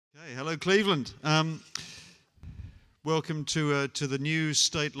Okay, hello Cleveland. Welcome to the new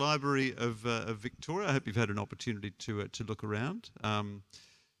State Library of Victoria. I hope you've had an opportunity to look around.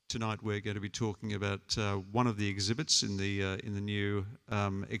 Tonight we're going to be talking about one of the exhibits in the new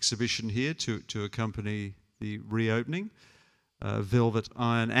exhibition here to accompany the reopening. Velvet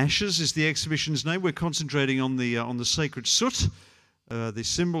Iron Ashes is the exhibition's name. We're concentrating on the sacred soot, the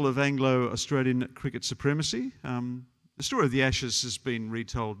symbol of Anglo-Australian cricket supremacy. The story of the Ashes has been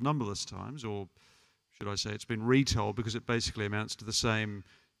retold numberless times, or should I say it's been retold because it basically amounts to the same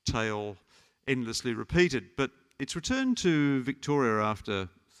tale endlessly repeated. But its return to Victoria after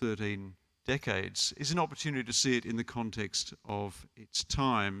 13 decades is an opportunity to see it in the context of its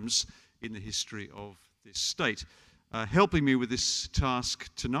times in the history of this state. Helping me with this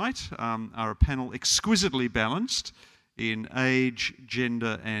task tonight are a panel exquisitely balanced in age,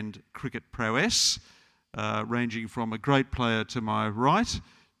 gender and cricket prowess, ranging from a great player to my right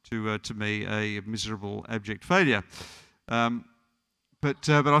to me, a miserable abject failure. But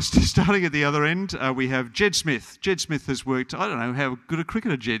starting at the other end, we have Jed Smith. Jed Smith has worked, I don't know how good a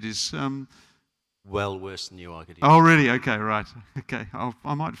cricketer Jed is. Well, worse than you are, Gideon. Oh, really? Okay, right. Okay,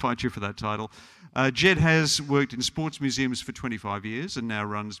 I might fight you for that title. Jed has worked in sports museums for 25 years and now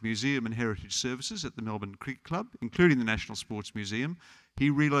runs museum and heritage services at the Melbourne Cricket Club, including the National Sports Museum. He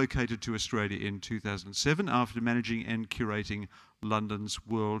relocated to Australia in 2007 after managing and curating London's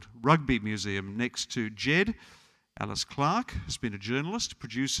World Rugby Museum. Next to Jed, Alice Clarke has been a journalist,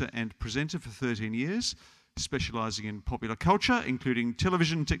 producer and presenter for 13 years, specialising in popular culture, including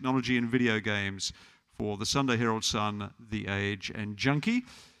television, technology and video games for the Sunday Herald Sun, The Age and Junkie.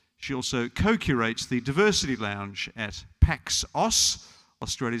 She also co-curates the Diversity Lounge at PAX Aus,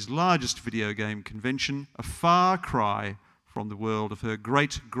 Australia's largest video game convention, a far cry from the world of her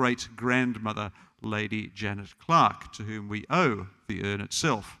great-great-grandmother, Lady Janet Clarke, to whom we owe the urn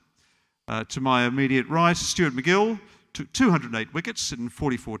itself. To my immediate right, Stuart MacGill took 208 wickets in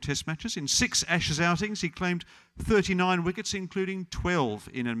 44 test matches. In 6 Ashes outings, he claimed 39 wickets, including 12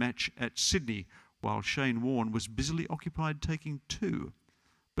 in a match at Sydney, while Shane Warne was busily occupied taking 2.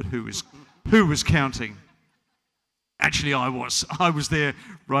 But who was counting? Actually, I was. I was there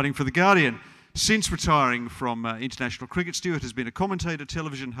writing for The Guardian. Since retiring from international cricket, Stuart has been a commentator,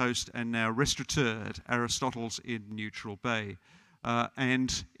 television host and now restaurateur at Aristotle's in Neutral Bay.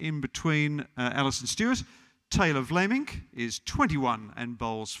 And in between Alice and Stuart, Tayla Vlaeminck is 21 and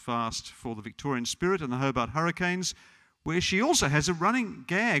bowls fast for the Victorian Spirit and the Hobart Hurricanes, where she also has a running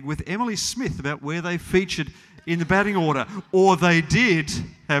gag with Emily Smith about where they featured in the batting order. Or they did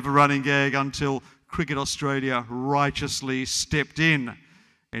have a running gag until Cricket Australia righteously stepped in.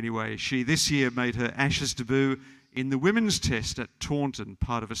 Anyway, she this year made her Ashes debut in the women's test at Taunton,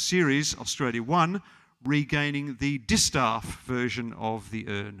 part of a series Australia won, regaining the distaff version of the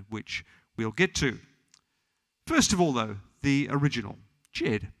urn, which we'll get to. First of all, though, the original.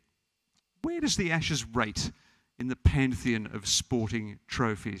 Jed, where does the Ashes rate in the pantheon of sporting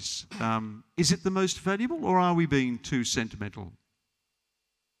trophies? Is it the most valuable, or are we being too sentimental?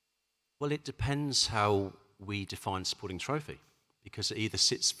 Well, it depends how we define sporting trophy, because it either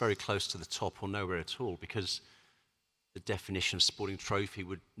sits very close to the top or nowhere at all, because the definition of sporting trophy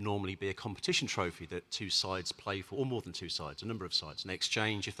would normally be a competition trophy that 2 sides play for, or more than 2 sides, a number of sides, and they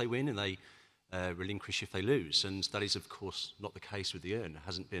exchange if they win and they relinquish if they lose. And that is, of course, not the case with the urn. It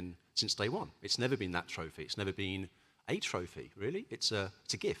hasn't been since day one. It's never been that trophy. It's never been a trophy, really. It's a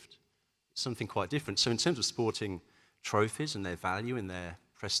gift. It's something quite different. So in terms of sporting trophies and their value and their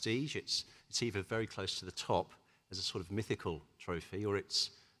prestige, it's either very close to the top as a sort of mythical trophy, or it's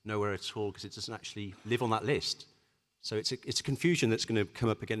nowhere at all because it doesn't actually live on that list. So it's a confusion that's going to come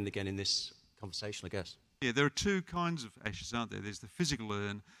up again and again in this conversation, I guess. Yeah, there are 2 kinds of Ashes, aren't there? There's the physical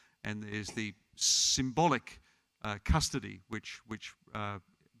urn and there's the symbolic custody, which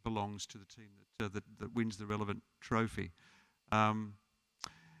belongs to the team that wins the relevant trophy.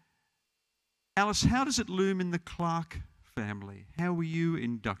 Alice, how does it loom in the Clarke family? How were you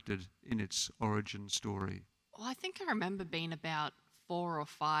inducted in its origin story? Well, I think I remember being about 4 or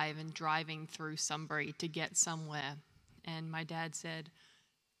 5 and driving through Sunbury to get somewhere. And my dad said,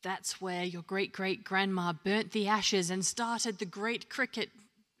 "That's where your great-great-grandma burnt the ashes and started the great cricket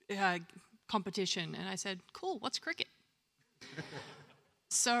competition." And I said, "Cool, what's cricket?"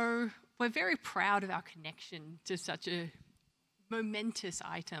 So we're very proud of our connection to such a momentous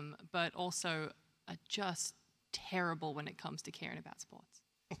item, but also just terrible when it comes to caring about sports.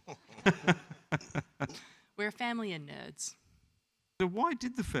 We're a family of nerds. So why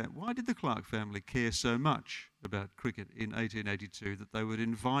did the Clarke family care so much about cricket in 1882 that they would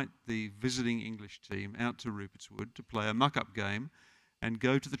invite the visiting English team out to Rupert's Wood to play a muck-up game and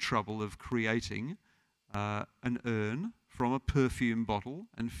go to the trouble of creating an urn from a perfume bottle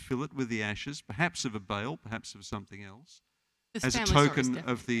and fill it with the ashes, perhaps of a bale, perhaps of something else, as a token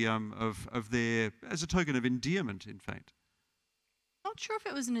of the as a token of endearment, in fact. Not sure if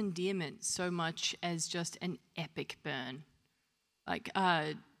it was an endearment so much as just an epic burn. Like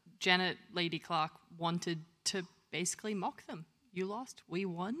Janet Lady Clarke wanted to basically mock them. You lost, we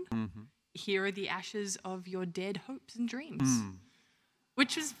won. Mm-hmm. Here are the ashes of your dead hopes and dreams,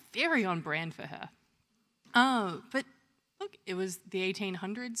 which was very on brand for her. But look, it was the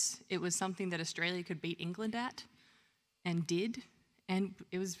 1800s. It was something that Australia could beat England at, and did, and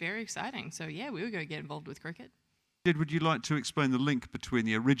it was very exciting. So yeah, we were going to get involved with cricket. Jed, would you like to explain the link between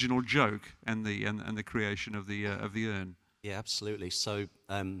the original joke and the creation of the urn? Yeah, absolutely. So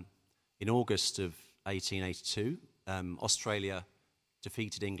in August of 1882, Australia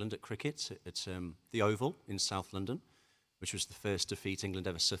defeated England at cricket at the Oval in South London, which was the first defeat England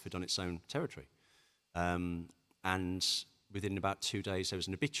ever suffered on its own territory. And within about 2 days, there was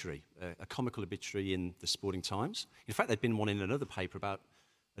an obituary, a comical obituary in the Sporting Times. In fact, there'd been one in another paper about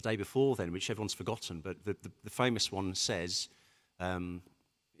a day before then, which everyone's forgotten. But the famous one says,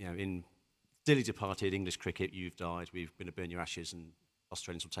 in dearly departed English cricket, you've died. We're going to burn your ashes, and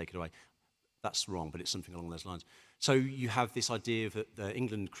Australians will take it away. That's wrong, but it's something along those lines. So you have this idea that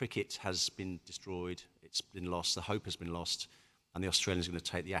England cricket has been destroyed, it's been lost, the hope has been lost, and the Australians are going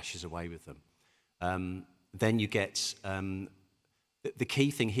to take the ashes away with them. Then you get, the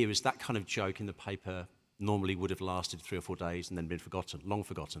key thing here is that kind of joke in the paper normally would have lasted 3 or 4 days and then been forgotten, long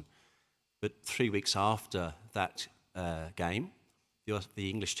forgotten. But 3 weeks after that game, the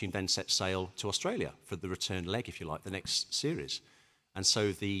English team then set sail to Australia for the return leg, if you like, the next series. And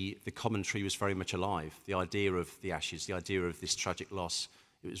so the commentary was very much alive. The idea of the ashes, the idea of this tragic loss,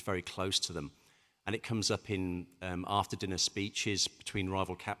 it was very close to them. And it comes up in after-dinner speeches between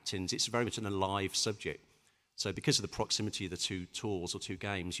rival captains. It's very much an alive subject. So because of the proximity of the two tours or two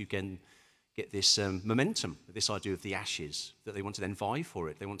games, you can get this momentum, this idea of the ashes, that they want to then vie for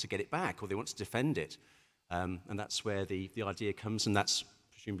it. They want to get it back, or they want to defend it. And that's where the idea comes, and that's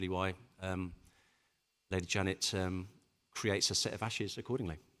presumably why Lady Janet creates a set of ashes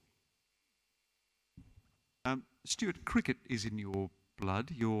accordingly. Stuart, cricket is in your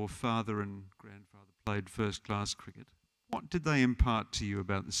blood. Your father and grandfather played first-class cricket. What did they impart to you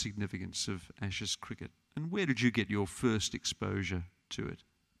about the significance of Ashes cricket, and where did you get your first exposure to it?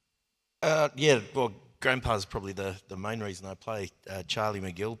 Well, Grandpa's probably the main reason I play. Charlie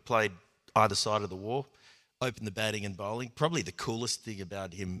MacGill played either side of the war, opened the batting and bowling. Probably the coolest thing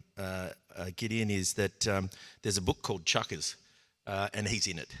about him, Gideon, is that there's a book called Chuckers, and he's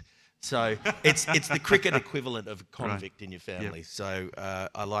in it. So it's the cricket equivalent of a convict in your family. Yep. So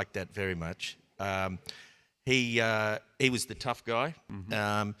I like that very much. He was the tough guy.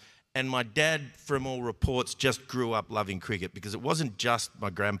 Mm-hmm. And my dad, from all reports, just grew up loving cricket, because it wasn't just my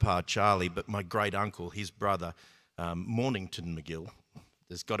grandpa, Charlie, but my great uncle, his brother, Mornington MacGill.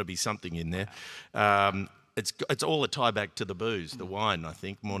 There's got to be something in there. It's all a tie back to the booze, the wine, I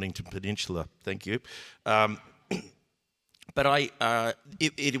think, Mornington Peninsula. Thank you. But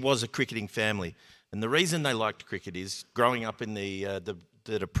it was a cricketing family. And the reason they liked cricket is, growing up in the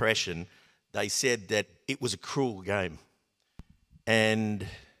Depression, they said that it was a cruel game. And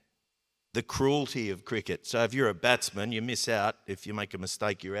the cruelty of cricket. So if you're a batsman, you miss out. If you make a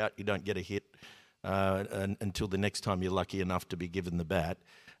mistake, you're out. You don't get a hit until the next time you're lucky enough to be given the bat.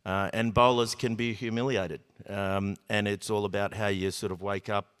 And bowlers can be humiliated. And it's all about how you sort of wake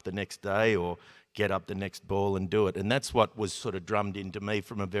up the next day or get up the next ball and do it. And that's what was sort of drummed into me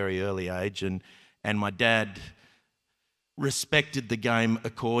from a very early age. And my dad respected the game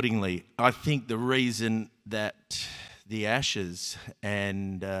accordingly. I think the reason that the Ashes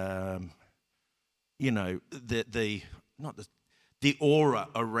and the aura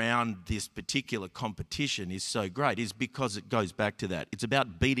around this particular competition is so great is because it goes back to that. It's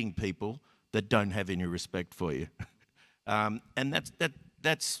about beating people that don't have any respect for you, and that's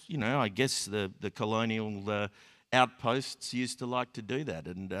I guess the colonial outposts used to like to do that.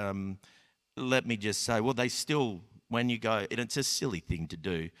 And let me just say, well, they still, when you go, and it's a silly thing to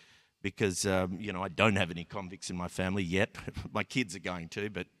do, because I don't have any convicts in my family yet. My kids are going to,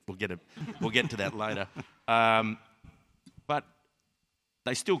 but we'll get to that later. But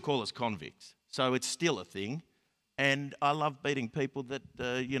they still call us convicts, so it's still a thing. And I love beating people that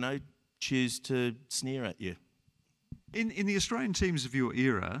choose to sneer at you. In the Australian teams of your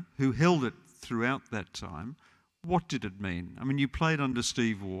era, who held it throughout that time, what did it mean? I mean, you played under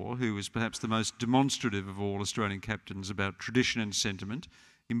Steve Waugh, who was perhaps the most demonstrative of all Australian captains about tradition and sentiment.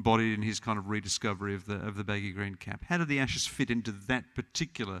 embodied in his kind of rediscovery of the baggy green cap. How did the Ashes fit into that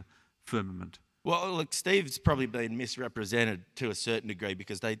particular firmament? Well, look, Steve's probably been misrepresented to a certain degree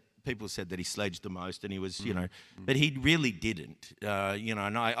because people said that he sledged the most and he was, you know, but he really didn't, you know,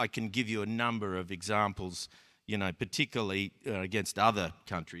 and I can give you a number of examples, you know, particularly against other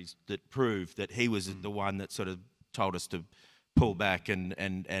countries that prove that he was the one that sort of told us to pull back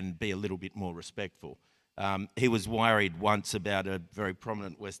and be a little bit more respectful. He was worried once about a very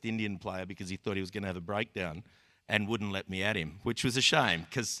prominent West Indian player because he thought he was going to have a breakdown and wouldn't let me at him, which was a shame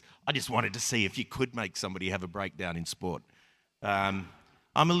because I just wanted to see if you could make somebody have a breakdown in sport.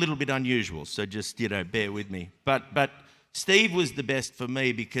 I'm a little bit unusual, so just, you know, bear with me. But Steve was the best for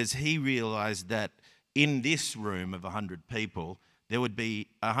me because he realised that in this room of 100 people, there would be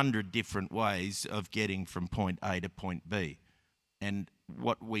 100 different ways of getting from point A to point B. And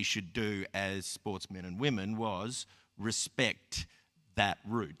what we should do as sportsmen and women was respect that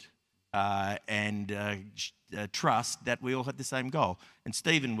route and trust that we all had the same goal. And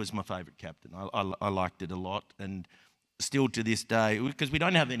Stephen was my favourite captain. I liked it a lot, and still to this day, because we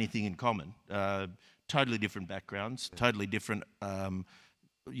don't have anything in common, totally different backgrounds, totally different,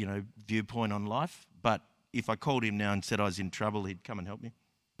 you know, viewpoint on life. But if I called him now and said I was in trouble, he'd come and help me.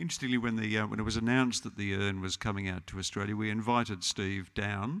 Interestingly, when it was announced that the urn was coming out to Australia, we invited Steve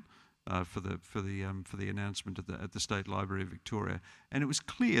down for the announcement at the State Library of Victoria, and it was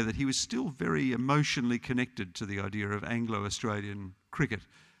clear that he was still very emotionally connected to the idea of Anglo-Australian cricket.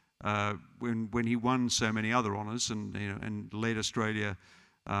 When he won so many other honours and led Australia,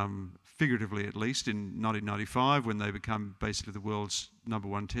 figuratively at least, in 1995 when they became basically the world's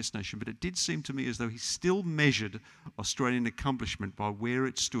 #1 Test nation. But it did seem to me as though he still measured Australian accomplishment by where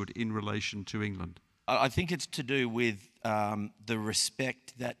it stood in relation to England. I think it's to do with the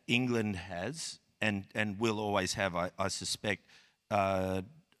respect that England has and will always have, I suspect,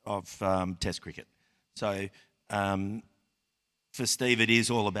 of Test cricket. So for Steve, it is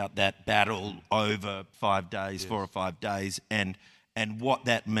all about that battle over 5 days, yes. 4 or 5 days, and what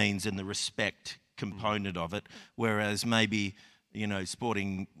that means and the respect component of it. Whereas maybe, you know,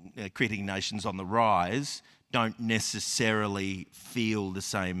 sporting cricketing nations on the rise don't necessarily feel the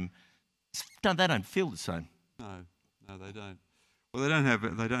same. They don't feel the same. No, they don't. Well, they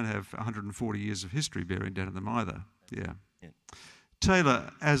don't have 140 years of history bearing down on them either. Yeah.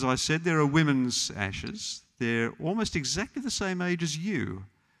 Tayla, as I said, there are women's Ashes. They're almost exactly the same age as you.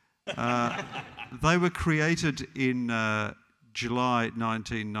 They were created in July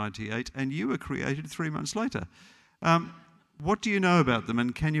 1998, and you were created 3 months later. What do you know about them,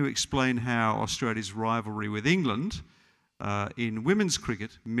 and can you explain how Australia's rivalry with England in women's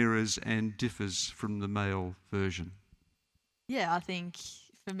cricket mirrors and differs from the male version? Yeah, I think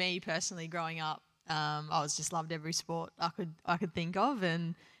for me personally, growing up, I was just loved every sport I could think of,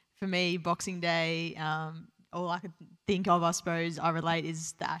 and for me, Boxing Day, all I could think of, I suppose, I relate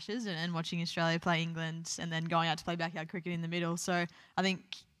is the Ashes and watching Australia play England, and then going out to play backyard cricket in the middle. So I think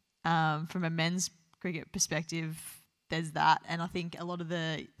from a men's cricket perspective, there's that, and I think a lot of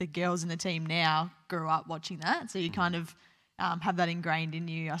the girls in the team now grew up watching that, so you kind of have that ingrained in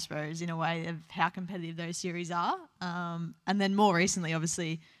you, I suppose, in a way of how competitive those series are. And then more recently,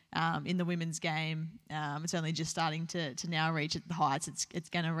 obviously, in the women's game, it's only just starting to now reach at the heights it's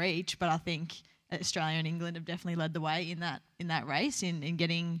going to reach. But I think Australia and England have definitely led the way in that race in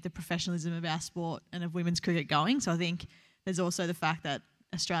getting the professionalism of our sport and of women's cricket going. So I think there's also the fact that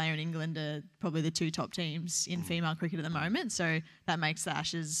Australia and England are probably the two top teams in female cricket at the moment. So that makes the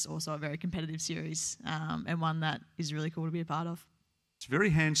Ashes also a very competitive series and one that is really cool to be a part of. It's a very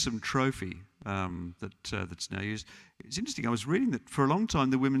handsome trophy that's now used. It's interesting, I was reading that for a long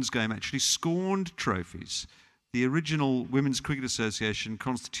time the women's game actually scorned trophies. The original Women's Cricket Association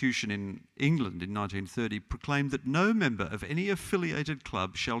constitution in England in 1930 proclaimed that no member of any affiliated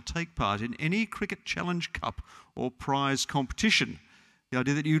club shall take part in any Cricket Challenge Cup or prize competition. The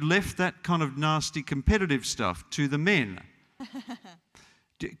idea that you left that kind of nasty competitive stuff to the men.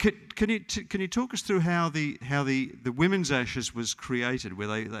 Can you talk us through how the women's Ashes was created, where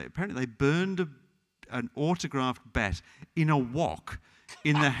they apparently they burned an autographed bat in a wok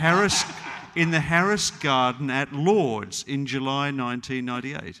in the Harris Garden at Lord's in July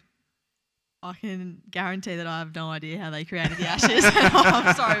 1998? I can guarantee that I have no idea how they created the Ashes.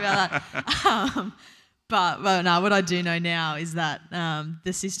 I'm sorry about that. But no, what I do know now is that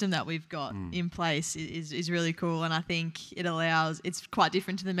the system that we've got in place is really cool, and I think it's quite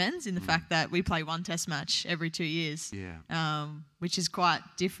different to the men's in the fact that we play one test match every 2 years, which is quite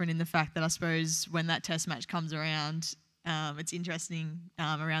different in the fact that I suppose when that test match comes around, it's interesting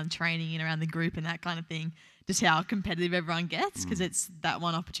around training and around the group and that kind of thing. just how competitive everyone gets, because it's that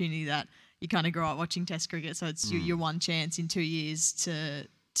one opportunity that you kind of grow up watching Test cricket, so it's your one chance in 2 years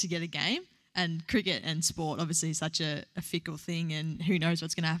to get a game. And cricket and sport obviously is such a fickle thing, and who knows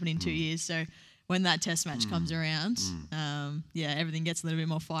what's going to happen in 2 years. So when that Test match comes around, everything gets a little bit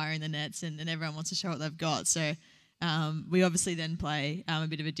more fire in the nets, and everyone wants to show what they've got. So we obviously then play a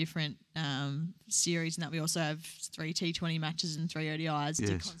bit of a different series, in that we also have 3 T20 matches and 3 ODIs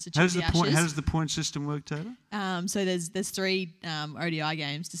to constitute the Ashes. How does the point system work, Taylor? So there's 3 ODI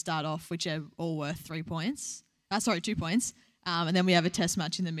games to start off, which are all worth 3 points. 2 points. And then we have a Test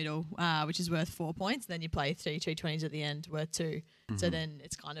match in the middle, which is worth 4 points. Then you play 3 T20s at the end, worth 2. So then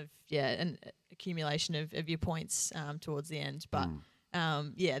it's kind of an accumulation of your points towards the end. But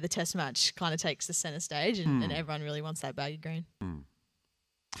the Test match kind of takes the centre stage, and everyone really wants that baggy green.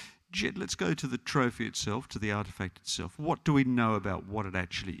 Jed, let's go to the trophy itself, to the artefact itself. What do we know about what it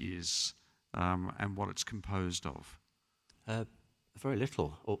actually is and what it's composed of? Very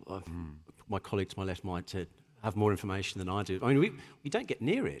little. My colleague to my left might have more information than I do. I mean, we don't get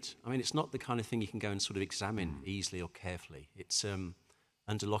near it. I mean, it's not the kind of thing you can go and sort of examine easily or carefully. It's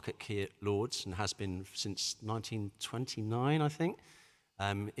under lock at key at Lords, and has been since 1929, I think,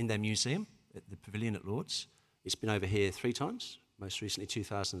 in their museum, at the Pavilion at Lords. It's been over here 3 times, most recently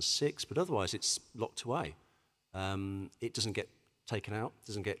 2006, but otherwise it's locked away. It doesn't get taken out,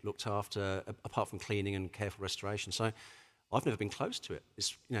 doesn't get looked after, apart from cleaning and careful restoration. So I've never been close to it.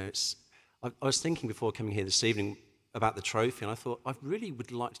 I was thinking before coming here this evening about the trophy, and I thought I really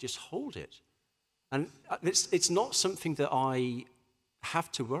would like to just hold it. And it's not something that I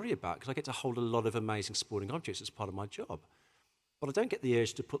have to worry about, because I get to hold a lot of amazing sporting objects as part of my job. But I don't get the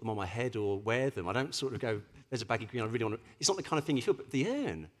urge to put them on my head or wear them. I don't sort of go, there's a baggy green, I really want to... It's not the kind of thing you feel, but the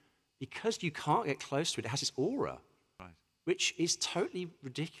urn, because you can't get close to it, it has this aura, which is totally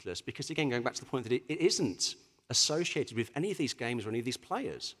ridiculous, because, again, going back to the point that it isn't associated with any of these games or any of these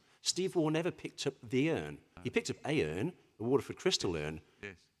players. Steve Waugh never picked up the urn. He picked up a urn, the Waterford Crystal urn.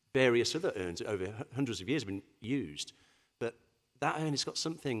 Yes. Various other urns over hundreds of years have been used. But that urn has got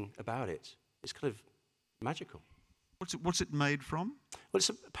something about it. It's kind of magical. What's it made from? Well,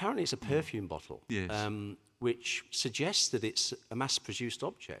 apparently it's a perfume bottle, yes. Which suggests that it's a mass-produced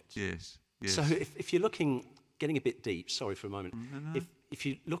object. Yes. So if you're looking, getting a bit deep, sorry for a moment, if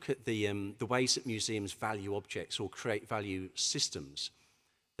you look at the ways that museums value objects or create value systems,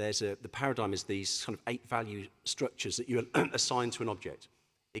 the paradigm is these kind of 8 value structures that you assign to an object.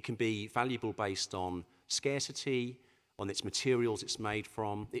 It can be valuable based on scarcity, on its materials it's made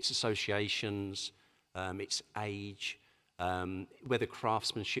from, its associations, its age, whether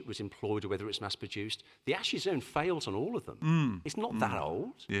craftsmanship was employed or whether it's mass-produced. The Ashes urn fails on all of them. It's not that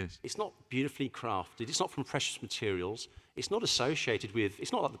old. Yes. It's not beautifully crafted. It's not from precious materials. It's not associated with...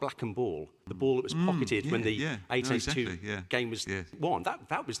 It's not like the black and ball, the ball that was pocketed when the 1882 game was won.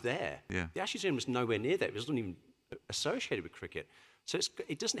 That was there. Yeah. The Ashes urn was nowhere near there. It wasn't even associated with cricket. So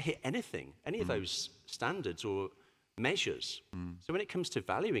it doesn't hit anything, any of those standards or measures. So when it comes to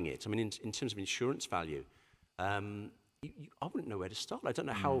valuing it, I mean, in terms of insurance value, I wouldn't know where to start. I don't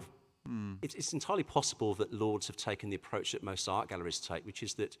know how... It's entirely possible that Lords have taken the approach that most art galleries take, which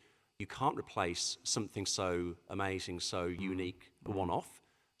is that you can't replace something so amazing, so unique, a one-off,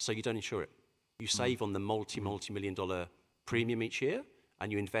 so you don't insure it. You save on the multi-million dollar premium each year,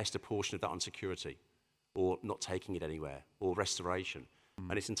 and you invest a portion of that on security, or not taking it anywhere, or restoration.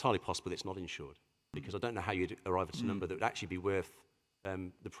 And it's entirely possible that it's not insured, because I don't know how you'd arrive at a number that would actually be worth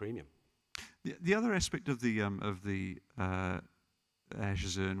the premium. The other aspect of the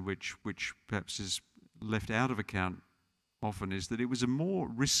Ashes urn, which perhaps is left out of account often, is that it was a more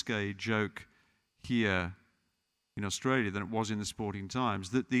risque joke here in Australia than it was in the Sporting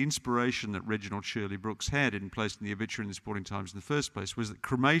Times. That the inspiration that Reginald Shirley Brooks had in placing the obituary in the Sporting Times in the first place was that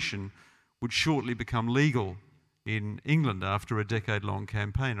cremation would shortly become legal in England after a decade-long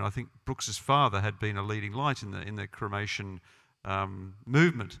campaign. And I think Brooks's father had been a leading light in the cremation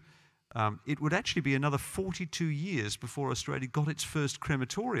movement. It would actually be another 42 years before Australia got its first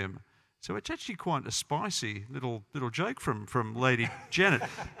crematorium. So it's actually quite a spicy little joke from Lady Janet.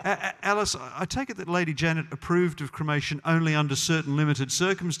 Alice, I take it that Lady Janet approved of cremation only under certain limited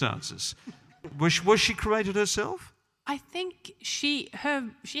circumstances. Was she cremated herself? I think she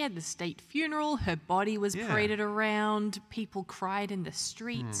had the state funeral. Her body was paraded around. People cried in the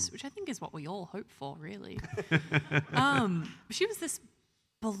streets, which I think is what we all hope for, really. She was this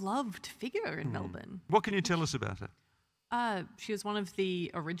beloved figure in Melbourne. What can you tell us about her? She was one of the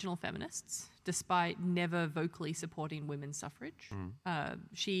original feminists, despite never vocally supporting women's suffrage.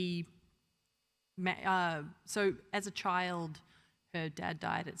 So as a child, her dad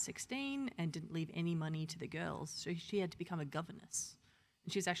died at 16 and didn't leave any money to the girls, so she had to become a governess.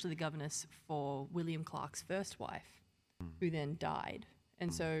 And she's actually the governess for William Clarke's first wife, who then died.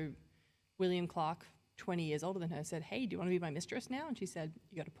 And so William Clarke, 20 years older than her, said, "Hey, do you want to be my mistress now?" And she said,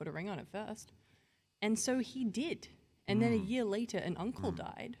 "You got to put a ring on it first." And so he did. And then a year later, an uncle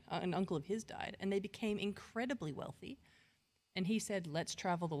died, an uncle of his died, and they became incredibly wealthy. And he said, "Let's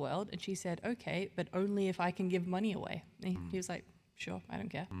travel the world." And she said, "Okay, but only if I can give money away." And he was like, "Sure, I don't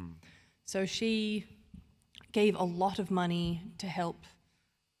care." So she gave a lot of money to help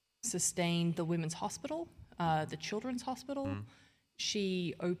sustain the women's hospital, the children's hospital.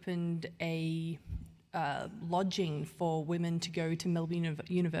 She opened a lodging for women to go to Melbourne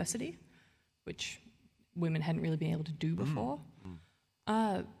University, which women hadn't really been able to do before.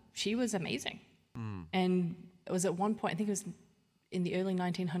 She was amazing. And it was at one point, I think it was in the early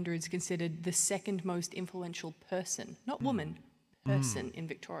 1900s, considered the second most influential person, not woman, person in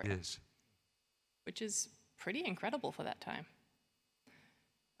Victoria. Yes. Which is pretty incredible for that time.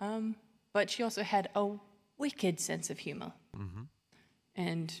 But she also had a wicked sense of humour.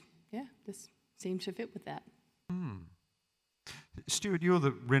 And yeah, this seemed to fit with that. Stuart, you're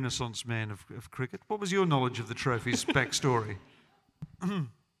the Renaissance man of cricket. What was your knowledge of the trophy's backstory?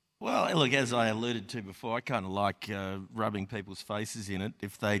 Well, look, as I alluded to before, I kind of like rubbing people's faces in it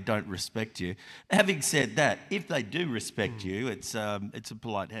if they don't respect you. Having said that, if they do respect you, it's a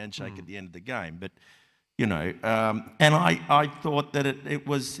polite handshake at the end of the game. But you know, and I thought that it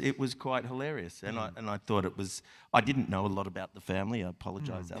was quite hilarious, and I thought it was. I didn't know a lot about the family. I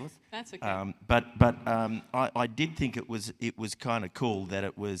apologise, Alice. That's okay. But I did think it was kind of cool that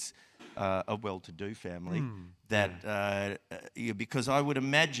it was a well-to-do family. Because I would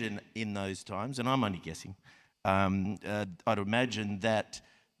imagine in those times, and I'm only guessing, I'd imagine that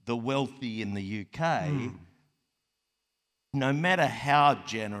the wealthy in the UK, no matter how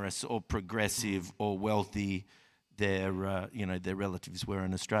generous or progressive or wealthy their relatives were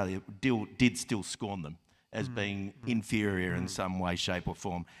in Australia, did still scorn them as being inferior in some way, shape, or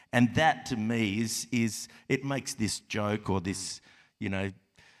form. And that to me is it makes this joke or this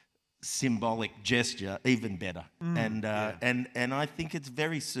symbolic gesture even better. And I think it's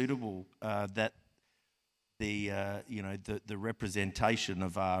very suitable that the representation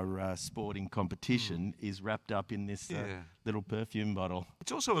of our sporting competition is wrapped up in this little perfume bottle.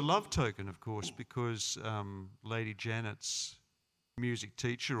 It's also a love token, of course, because Lady Janet's music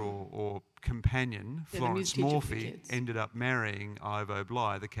teacher or companion, Florence Morphy, ended up marrying Ivo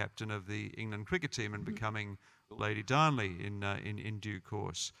Bligh, the captain of the England cricket team, and becoming Lady Darnley in due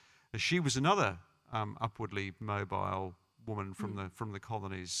course. She was another upwardly mobile woman from the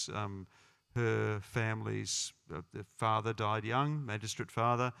colonies. Her family's the father died young, magistrate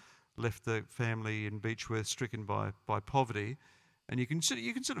father, left the family in Beechworth stricken by poverty, and you can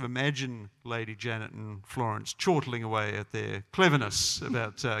sort of imagine Lady Janet and Florence chortling away at their cleverness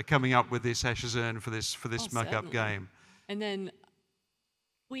about coming up with this Ashes urn for this muck-up game. And then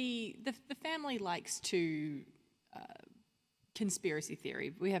the family likes to conspiracy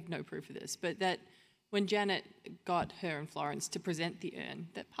theory. We have no proof of this, but that when Janet got her and Florence to present the urn,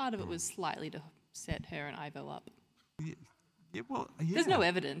 that part of it was slightly to set her and Ivo up. There's no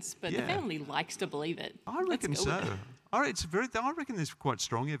evidence, but the family likes to believe it. I reckon so. I reckon there's quite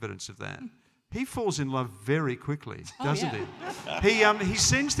strong evidence of that. He falls in love very quickly, doesn't he? He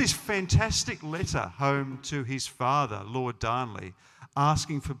sends this fantastic letter home to his father, Lord Darnley,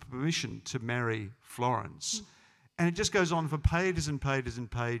 asking for permission to marry Florence. And it just goes on for pages and pages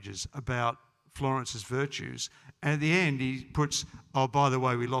and pages about Florence's virtues. And at the end, he puts, "Oh, by the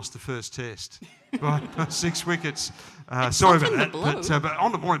way, we lost the first test by 6 wickets. Sorry about that." But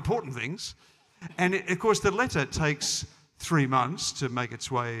on the more important things. And of course, the letter takes 3 months to make its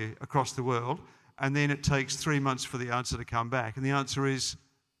way across the world. And then it takes 3 months for the answer to come back. And the answer is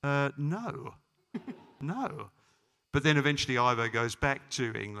no. No. But then eventually Ivo goes back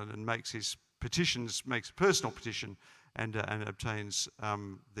to England and makes his petitions, makes a personal petition, and obtains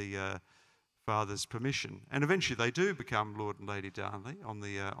the father's permission. And eventually they do become Lord and Lady Darnley on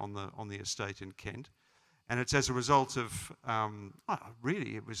the estate in Kent. And it's as a result of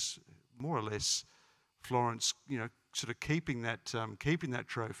really it was more or less Florence, sort of keeping that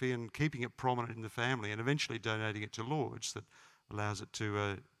trophy and keeping it prominent in the family, and eventually donating it to Lord's that allows it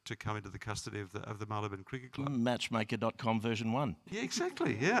to come into the custody of the Melbourne Cricket Club. Matchmaker.com version 1. Yeah,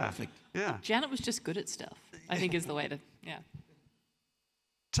 exactly. Yeah. Perfect. Yeah. Janet was just good at stuff, I think is the way to,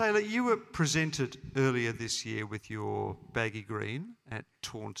 Tayla, you were presented earlier this year with your baggy green at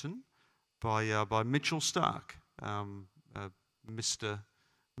Taunton by Mitchell Stark, Mr.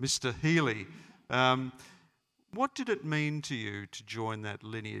 Healy. What did it mean to you to join that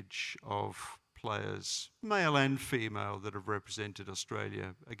lineage of players, male and female, that have represented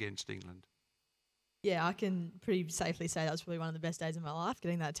Australia against England? Yeah, I can pretty safely say that was probably one of the best days of my life,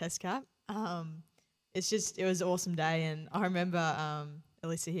 getting that test cap. It was an awesome day, and I remember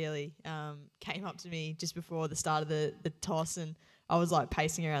Alyssa Healy came up to me just before the start of the toss, and I was like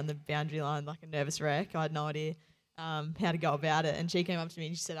pacing around the boundary line like a nervous wreck. I had no idea how to go about it, and she came up to me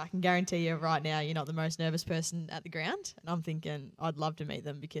and she said, "I can guarantee you right now you're not the most nervous person at the ground." And I'm thinking, I'd love to meet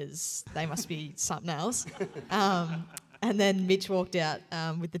them because they must be something else. And then Mitch walked out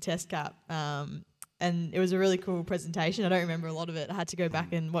with the test cap, and it was a really cool presentation. I don't remember a lot of it. I had to go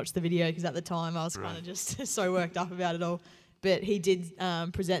back and watch the video because at the time I was kind of just so worked up about it all. But he did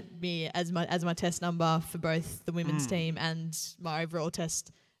present me as my test number for both the women's team and my overall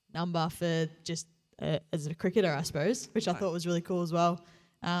test number for just as a cricketer, I suppose, which I thought was really cool as well.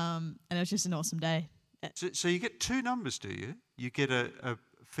 And it was just an awesome day. So you get two numbers, do you? You get a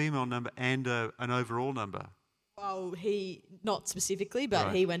female number and an overall number. Well, he not specifically,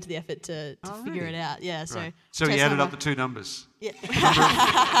 but he went to the effort to figure it out. Yeah, so he added up the two numbers. Yeah,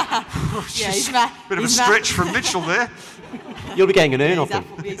 Bit of a stretch from Mitchell there. You'll be getting an earn off him.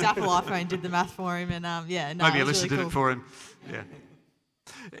 His Apple iPhone did the math for him, and maybe Alyssa really did cool. it for him. Yeah.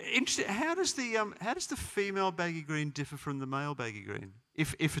 Interesting. How does the female baggy green differ from the male baggy green,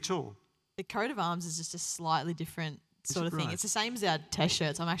 if at all? The coat of arms is just a slightly different sort of thing. Right. It's the same as our test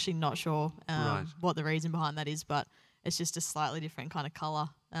shirts. I'm actually not sure what the reason behind that is, but it's just a slightly different kind of colour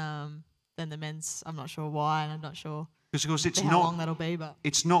than the men's. I'm not sure why, and I'm not sure because of course it's how long that'll be. But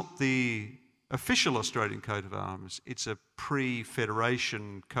it's not the official Australian coat of arms. It's a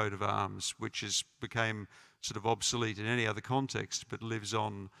pre-Federation coat of arms, which became sort of obsolete in any other context, but lives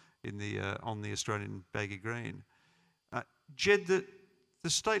on in the Australian baggy green. Jed, the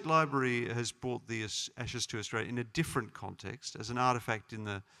State Library has brought the ashes to Australia in a different context, as an artefact in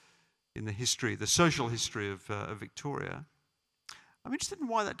the history, the social history of Victoria. I'm interested in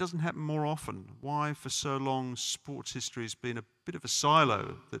why that doesn't happen more often. Why, for so long, sports history has been a bit of a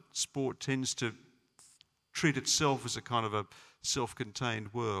silo, that sport tends to treat itself as a kind of a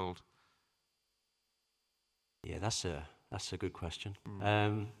self-contained world. Yeah, that's a good question.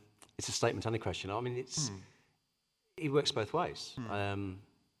 It's a statement and a question. I mean, it works both ways.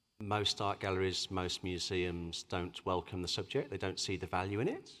 Most art galleries, most museums don't welcome the subject. They don't see the value in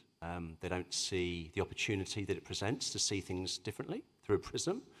it. They don't see the opportunity that it presents to see things differently through a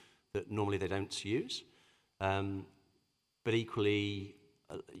prism that normally they don't use. But equally,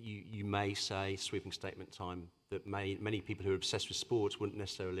 you may say, sweeping statement time, that many people who are obsessed with sports wouldn't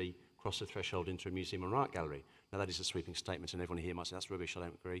necessarily cross the threshold into a museum or art gallery. Now, that is a sweeping statement, and everyone here might say, that's rubbish, I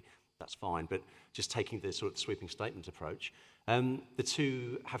don't agree. That's fine. But just taking the sort of sweeping statement approach, the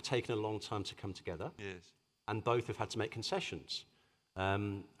two have taken a long time to come together. Yes. And both have had to make concessions.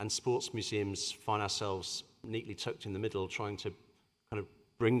 And sports museums find ourselves neatly tucked in the middle, trying to kind of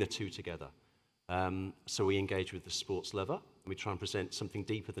bring the two together. So we engage with the sports lover, and we try and present something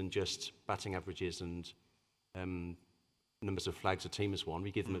deeper than just batting averages and numbers of flags a team has won. We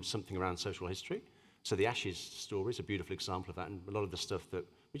give them something around social history. So the Ashes story is a beautiful example of that, and a lot of the stuff that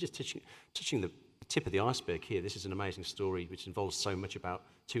we're just touching the tip of the iceberg here. This is an amazing story which involves so much about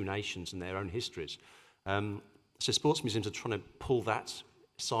two nations and their own histories. So sports museums are trying to pull that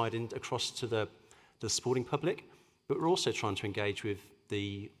side across to the sporting public, but we're also trying to engage with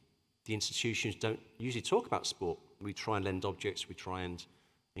the institutions who don't usually talk about sport. We try and lend objects, we try and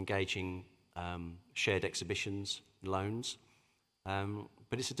engage in shared exhibitions, loans,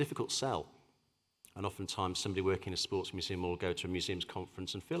 but it's a difficult sell. And oftentimes somebody working in a sports museum will go to a museum's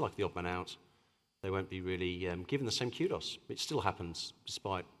conference and feel like the odd man out. They won't be really given the same kudos. It still happens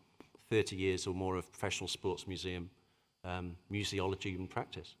despite 30 years or more of professional sports museum museology and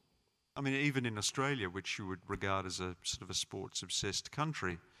practice. I mean, even in Australia, which you would regard as a sort of a sports-obsessed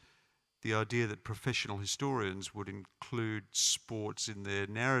country, the idea that professional historians would include sports in their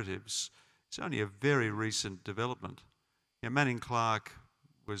narratives is only a very recent development. Manning Clark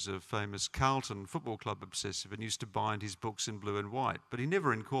was a famous Carlton Football Club obsessive and used to bind his books in blue and white, but he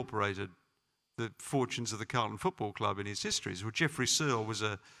never incorporated the fortunes of the Carlton Football Club in his histories. Well, Geoffrey Searle was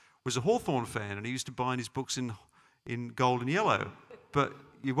a Hawthorn fan, and he used to bind his books in gold and yellow, but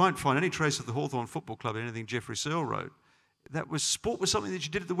you won't find any trace of the Hawthorn Football Club in anything Geoffrey Searle wrote. Sport was something that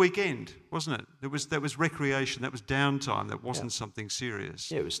you did at the weekend, wasn't it? That was recreation, that was downtime, that wasn't something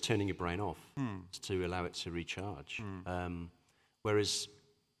serious. Yeah, it was turning your brain off to allow it to recharge. Whereas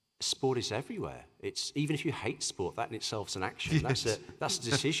sport is everywhere. It's even if you hate sport, that in itself is an action. Yes. That's a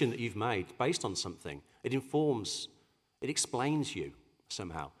decision that you've made based on something. It informs, it explains you.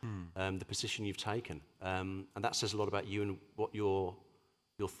 somehow, the position you've taken. And that says a lot about you and what your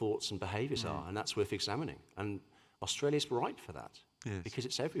thoughts and behaviours are, and that's worth examining. And Australia's right for that, because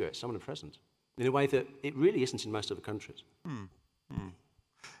it's everywhere, it's omnipresent, in a way that it really isn't in most other countries.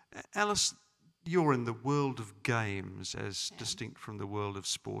 Alice, you're in the world of games as distinct from the world of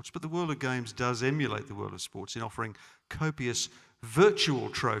sports, but the world of games does emulate the world of sports in offering copious virtual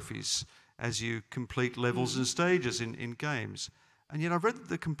trophies as you complete levels and stages in games. And yet I've read that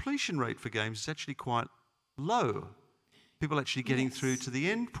the completion rate for games is actually quite low. People actually getting through to the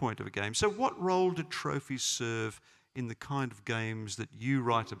end point of a game. So what role do trophies serve in the kind of games that you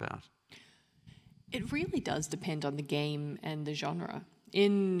write about? It really does depend on the game and the genre.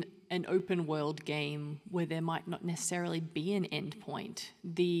 In an open world game where there might not necessarily be an end point,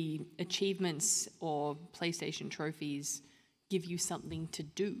 the achievements or PlayStation trophies give you something to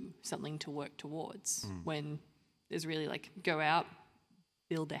do, something to work towards. When there's really like, go out,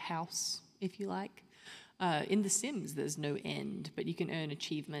 build a house, if you like. In The Sims, there's no end, but you can earn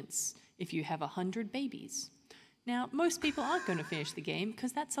achievements if you have 100 babies. Now, most people aren't going to finish the game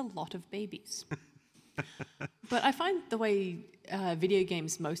because that's a lot of babies. But I find the way video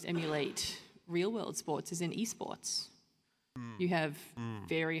games most emulate real-world sports is in esports. You have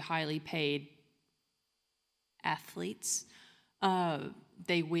very highly paid athletes.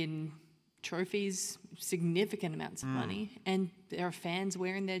 They win trophies, significant amounts of money, and there are fans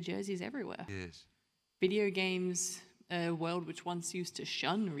wearing their jerseys everywhere. Yes. Video games, a world which once used to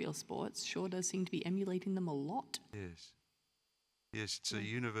shun real sports, sure does seem to be emulating them a lot. Yes. Yes, it's a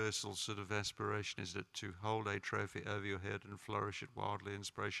universal sort of aspiration, is it, to hold a trophy over your head and flourish it wildly and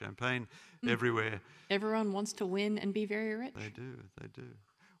spray champagne everywhere. Everyone wants to win and be very rich. They do, they do.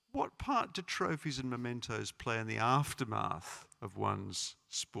 What part do trophies and mementos play in the aftermath of one's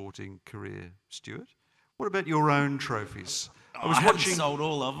sporting career, Stuart? What about your own trophies? I haven't sold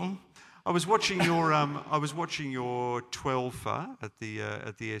all of them. I was watching your 12-fer at the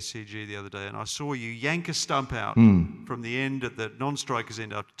SCG the other day, and I saw you yank a stump out from the end at the non-strikers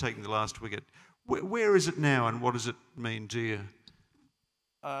end after taking the last wicket. Where is it now, and what does it mean to you?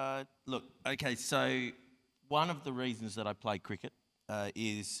 Look, okay, so one of the reasons that I play cricket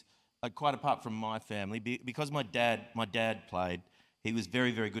is quite apart from my family, because my dad played. He was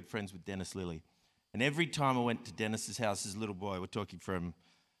very, very good friends with Dennis Lilly, and every time I went to Dennis's house as a little boy, we're talking from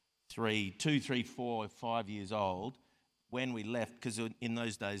 2, 3, 4, 5 years old, when we left, because in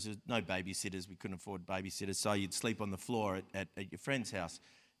those days there was no babysitters, we couldn't afford babysitters, so you'd sleep on the floor at your friend's house.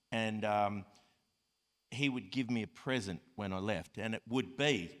 And he would give me a present when I left, and it would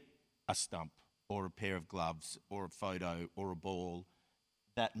be a stump or a pair of gloves or a photo or a ball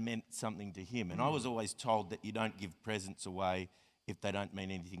that meant something to him. And I was always told that you don't give presents away if they don't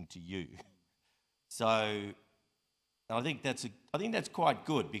mean anything to you. So I think that's quite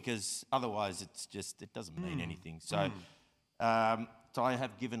good, because otherwise it doesn't mean anything. So so I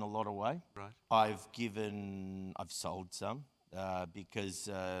have given a lot away. Right. I've sold some because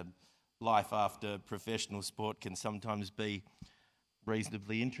life after professional sport can sometimes be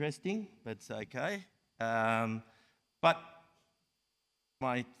reasonably interesting, but it's okay. But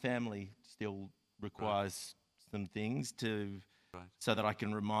my family still requires some things so that I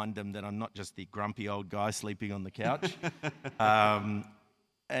can remind them that I'm not just the grumpy old guy sleeping on the couch.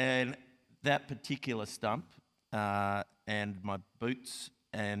 And that particular stump and my boots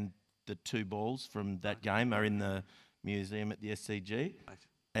and the 2 balls from that game are in the museum at the SCG. Right.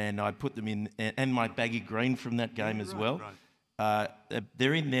 And I put them in, and my baggy green from that game as well. Right.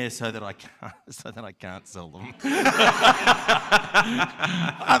 They're in there so that I can't sell them.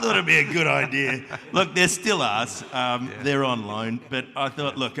 I thought it'd be a good idea. Look, they're still ours. They're on loan, but I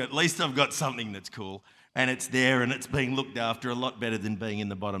thought, look, at least I've got something that's cool, and it's there, and it's being looked after a lot better than being in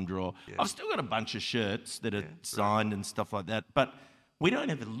the bottom drawer. Yeah. I've still got a bunch of shirts that are signed and stuff like that, but we don't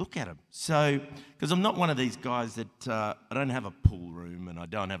ever look at them. So, because I'm not one of these guys that I don't have a pool room and I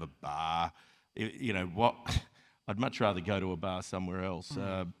don't have a bar. You know what? I'd much rather go to a bar somewhere else,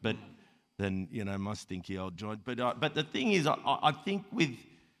 but than my stinky old joint. But the thing is, I think with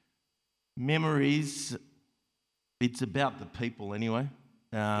memories, it's about the people anyway.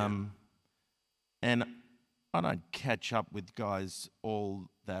 And I don't catch up with guys all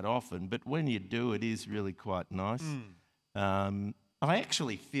that often, but when you do, it is really quite nice. I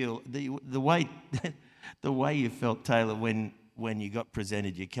actually feel the way you felt, Tayla, when you got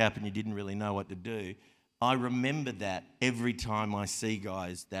presented your cap and you didn't really know what to do. I remember that every time I see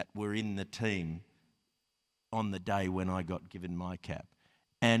guys that were in the team on the day when I got given my cap.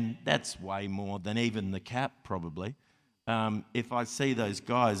 And that's way more than even the cap, probably. If I see those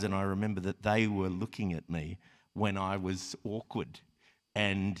guys and I remember that they were looking at me when I was awkward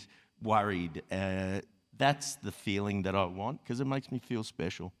and worried. That's the feeling that I want, because it makes me feel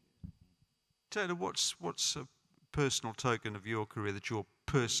special. Tayla, what's a personal token of your career that you're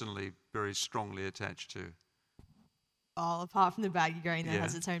personally very strongly attached to? Oh, apart from the baggy green that Yeah.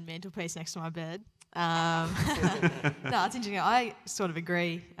 has its own mantelpiece next to my bed. No, it's interesting. I sort of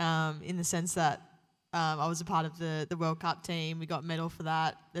agree in the sense that I was a part of the World Cup team. We got a medal for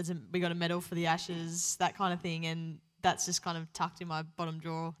that. We got a medal for the Ashes, that kind of thing, and that's just kind of tucked in my bottom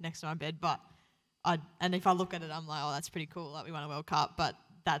drawer next to my bed. But and if I look at it, I'm like, oh, that's pretty cool. Like, we won a World Cup, but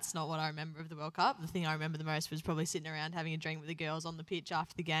that's not what I remember of the World Cup. The thing I remember the most was probably sitting around having a drink with the girls on the pitch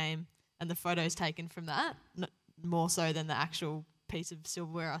after the game, and the photos taken from that, more so than the actual piece of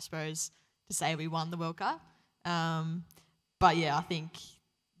silverware, I suppose, to say we won the World Cup. But yeah, I think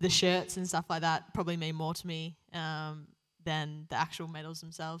the shirts and stuff like that probably mean more to me than the actual medals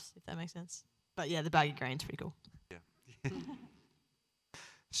themselves, if that makes sense. But yeah, the baggy green's pretty cool. Yeah.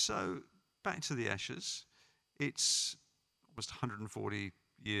 So back to the Ashes. It's almost 140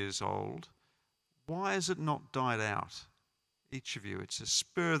 years old. Why has it not died out? Each of you, it's a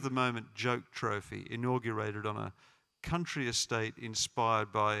spur-of-the-moment joke trophy inaugurated on a country estate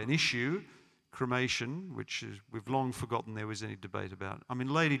inspired by an issue, cremation, which we've long forgotten there was any debate about. I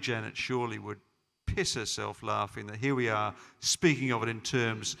mean, Lady Janet surely would piss herself laughing that here we are speaking of it in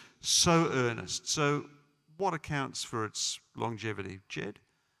terms so earnest. So what accounts for its longevity? Jed?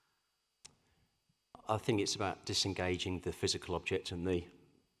 I think it's about disengaging the physical object and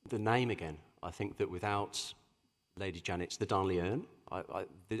the name again. I think that without Lady Janet's, the Darnley urn,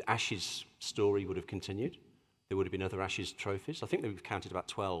 the Ashes story would have continued. There would have been other Ashes trophies. I think that we've counted about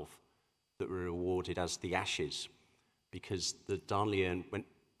 12 that were awarded as the Ashes, because the Darnley urn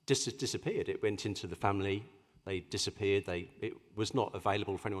disappeared. It went into the family. They disappeared. It was not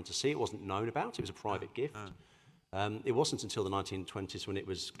available for anyone to see. It wasn't known about. It was a private gift. It wasn't until the 1920s, when it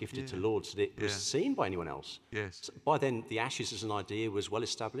was gifted to Lords, that it was seen by anyone else. Yes. So by then, the Ashes as an idea was well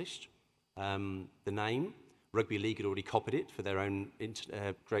established. The name, Rugby League had already copied it for their own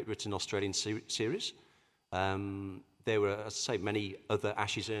Great Britain-Australian series. There were, as I say, many other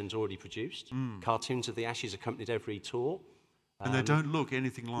Ashes urns already produced. Cartoons of the Ashes accompanied every tour. And they don't look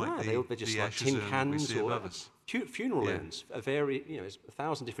anything like they're just the like Ashes tin urn cans we see or above us. funeral urns. There's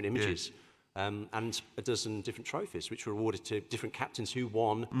 1,000 different images. And a dozen different trophies, which were awarded to different captains who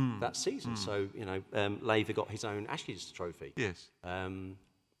won that season. So, Laver got his own Ashes trophy, Yes.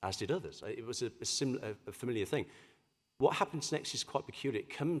 as did others. It was a familiar thing. What happens next is quite peculiar. It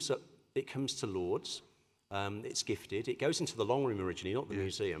comes to Lords. It's gifted. It goes into the long room originally, not the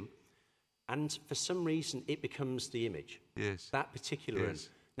museum. And for some reason, it becomes the image. Yes. That particular urn. Yes.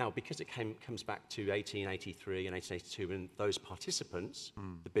 Now, because it comes back to 1883 and 1882, and those participants,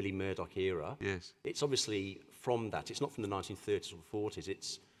 the Billy Murdoch era, Yes. it's obviously from that. It's not from the 1930s or 40s.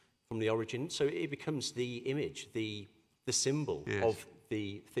 It's from the origin. So it becomes the image, the symbol of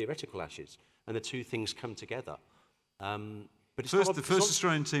the theoretical Ashes, and the two things come together. But it's The first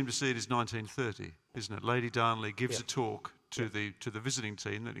Australian team to see it is 1930, isn't it? Lady Darnley gives a talk to the visiting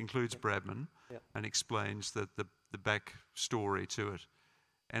team that includes Bradman and explains the back story to it.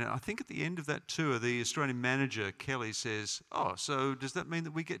 And I think at the end of that tour, the Australian manager, Kelly, says, "Oh, so does that mean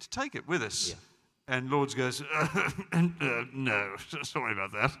that we get to take it with us?" Yeah. And Lords goes, "No, sorry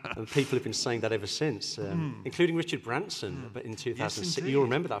about that." And people have been saying that ever since, including Richard Branson in 2006. indeed. You'll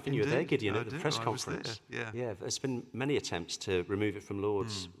remember that, I think you were there, Indeed. Gideon, I at the did. press I was there, conference. yeah. There's been many attempts to remove it from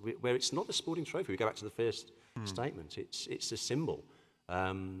Lords, where it's not the sporting trophy. We go back to the first statement. It's a symbol.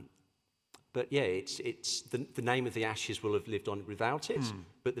 But yeah, it's the name of the Ashes will have lived on without it,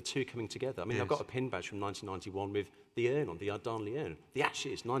 but the two coming together. I mean, I've got a pin badge from 1991 with the urn on, the Darnley urn. The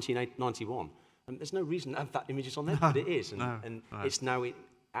Ashes, 1991. And there's no reason to have that image on there, but it is. And it's now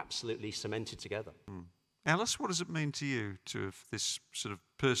absolutely cemented together. Alice, what does it mean to you to have this sort of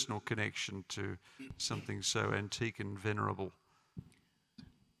personal connection to something so antique and venerable?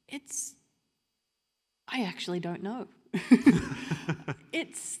 I actually don't know.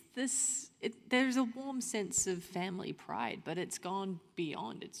 There's a warm sense of family pride, but it's gone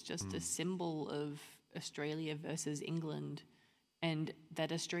beyond. It's just a symbol of Australia versus England, and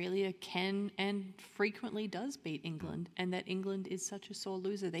that Australia can and frequently does beat England, and that England is such a sore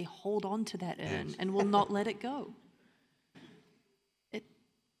loser. They hold on to that urn and will not let it go. It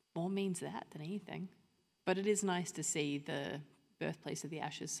more means that than anything. But it is nice to see the birthplace of the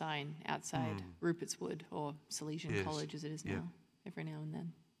Ashes sign outside Rupert's Wood, or Salesian College as it is now, every now and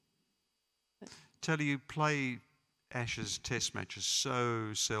then. Tayla, you play Ashes test matches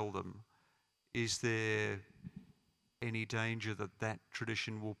so seldom. Is there any danger that that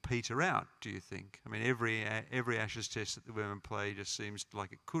tradition will peter out, do you think? I mean, every Ashes test that the women play just seems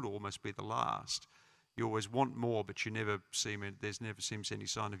like it could almost be the last. You always want more, but you never seem it, there's never seems any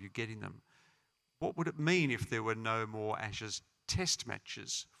sign of you getting them. What would it mean if there were no more Ashes test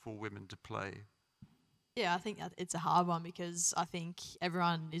matches for women to play? Yeah, I think that it's a hard one because I think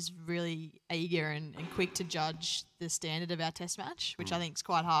everyone is really eager and quick to judge the standard of our test match, which I think is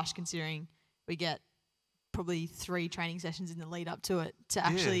quite harsh considering we get probably 3 training sessions in the lead up to it to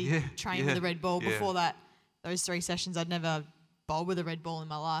actually train with a red ball. Before that, those 3 sessions I'd never bowled with a red ball in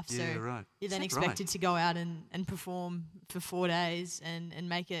my life. So you're then expected to go out and perform for 4 days and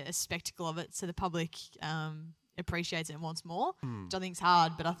make a spectacle of it so the public appreciates it and wants more, which I think is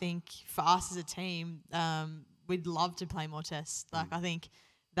hard. But I think for us as a team, we'd love to play more tests. Like I think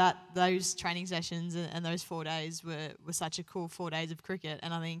that those training sessions and those 4 days were such a cool 4 days of cricket,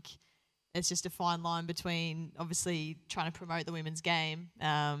 and I think it's just a fine line between obviously trying to promote the women's game.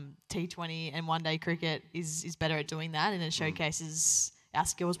 T20 and one-day cricket is better at doing that, and it showcases our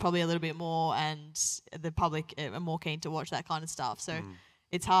skills probably a little bit more, and the public are more keen to watch that kind of stuff. So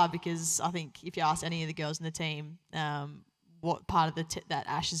it's hard because I think if you ask any of the girls in the team what part of that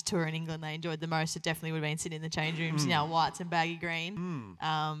Ashes tour in England they enjoyed the most, it definitely would have been sitting in the change rooms in our whites and baggy green.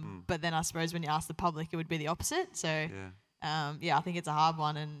 But then I suppose when you ask the public, it would be the opposite. So I think it's a hard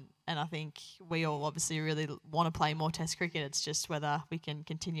one, and I think we all obviously really want to play more Test cricket. It's just whether we can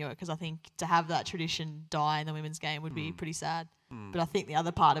continue it, because I think to have that tradition die in the women's game would be pretty sad. But I think the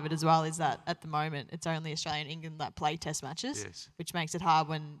other part of it as well is that at the moment it's only Australia and England that play Test matches, which makes it hard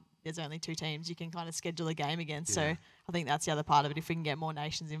when there's only 2 teams you can kind of schedule a game against. So I think that's the other part of it. If we can get more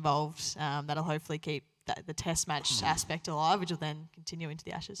nations involved, that'll hopefully keep the Test match aspect alive, which will then continue into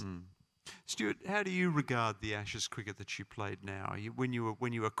the Ashes. Stuart, how do you regard the Ashes cricket that you played now? When you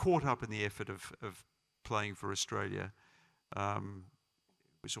were caught up in the effort of playing for Australia,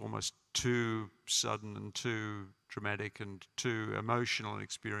 it was almost too sudden and too dramatic and too emotional an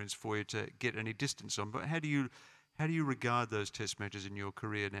experience for you to get any distance on. But how do you regard those Test matches in your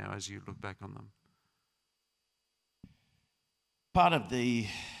career now as you look back on them? Part of the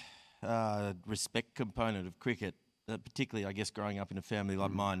respect component of cricket, particularly, I guess, growing up in a family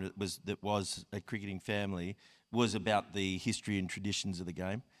like mine that was a cricketing family, was about the history and traditions of the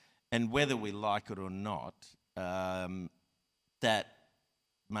game. And whether we like it or not, that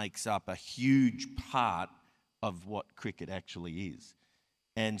makes up a huge part of what cricket actually is.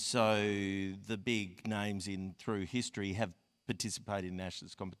 And so the big names through history have participated in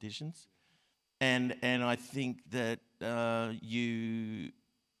Ashes competitions. And I think that the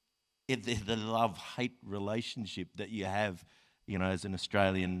love-hate relationship that you have, as an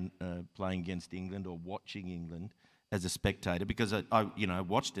Australian playing against England or watching England as a spectator, because I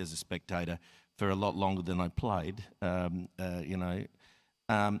watched as a spectator for a lot longer than I played,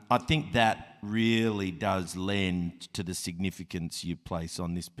 I think that really does lend to the significance you place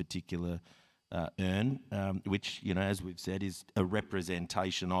on this particular urn, which, as we've said, is a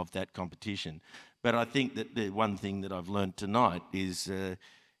representation of that competition. But I think that the one thing that I've learned tonight is, that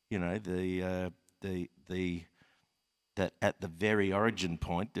at the very origin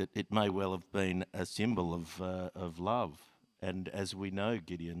point, it may well have been a symbol of love. And as we know,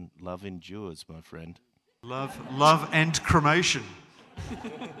 Gideon, love endures, my friend. Love and cremation.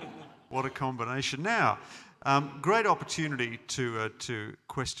 What a combination. Now, great opportunity to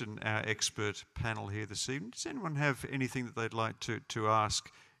question our expert panel here this evening. Does anyone have anything that they'd like to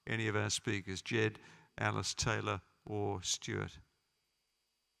ask any of our speakers, Jed, Alice, Tayla or Stuart?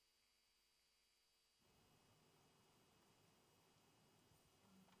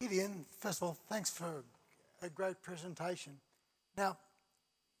 Gideon, first of all, thanks for a great presentation. Now,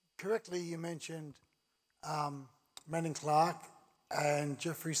 correctly you mentioned Manning Clarke and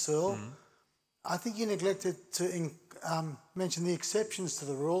Jeffrey Searle. I think you neglected to mention the exceptions to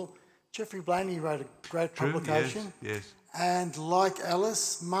the rule. Jeffrey Vlaeminck wrote a great publication. Yes. And like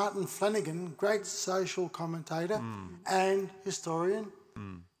Alice, Martin Flanagan, great social commentator and historian,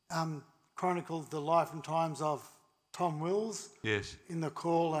 chronicled the life and times of Tom Wills in The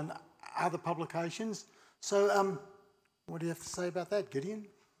Call and other publications. So what do you have to say about that, Gideon?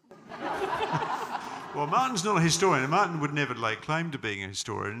 Well, Martin's not a historian, and Martin would never lay claim to being a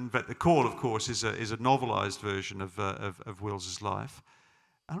historian. But The Call, of course, is a novelised version of Wills's life.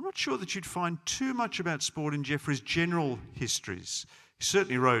 I'm not sure that you'd find too much about sport in Jeffrey's general histories. He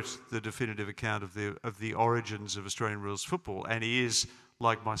certainly wrote the definitive account of the origins of Australian rules football, and he is,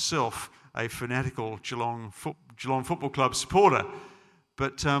 like myself, a fanatical Geelong Football Club supporter.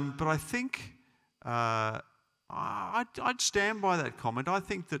 But I think I'd stand by that comment. I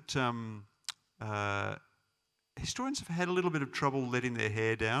think that historians have had a little bit of trouble letting their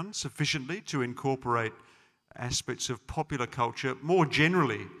hair down sufficiently to incorporate aspects of popular culture more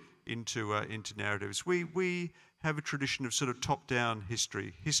generally into narratives. We have a tradition of sort of top-down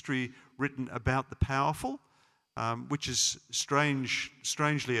history written about the powerful, which is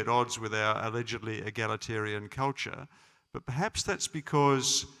strangely at odds with our allegedly egalitarian culture. But perhaps that's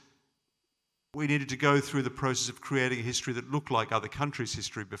because we needed to go through the process of creating a history that looked like other countries'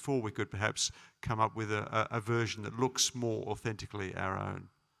 history before we could perhaps come up with a version that looks more authentically our own.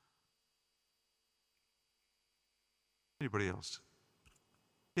 Anybody else?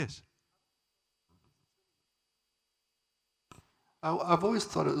 Yes. I've always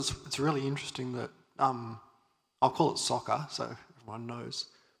thought it's really interesting that, I'll call it soccer, so everyone knows.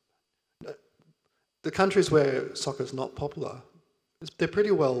 The countries where soccer's not popular, they're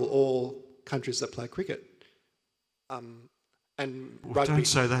pretty well all countries that play cricket. And rugby. Don't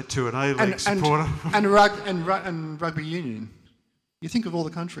say that to an A-League supporter. And rugby union. You think of all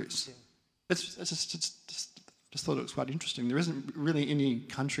the countries. Yeah. It's just thought it was quite interesting. There isn't really any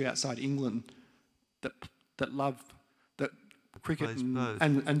country outside England that love that cricket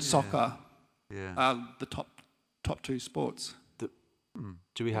and soccer are the top two sports.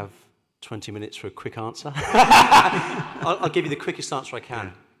 Do we have 20 minutes for a quick answer? I'll give you the quickest answer I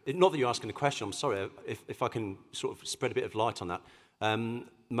can. Not that you're asking a question, I'm sorry, if I can sort of spread a bit of light on that.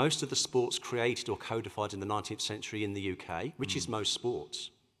 Most of the sports created or codified in the 19th century in the UK, which is most sports,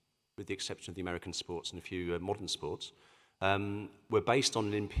 with the exception of the American sports and a few modern sports, were based on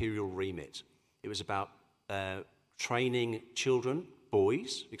an imperial remit. It was about training children,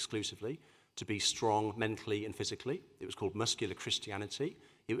 boys exclusively, to be strong mentally and physically. It was called muscular Christianity.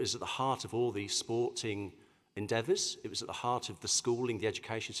 It was at the heart of all the sporting endeavours. It was at the heart of the schooling, the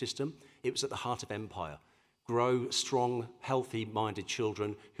education system. It was at the heart of empire. Grow strong, healthy-minded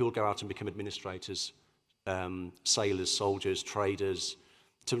children who will go out and become administrators, sailors, soldiers, traders,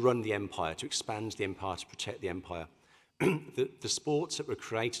 to run the empire, to expand the empire, to protect the empire. The sports that were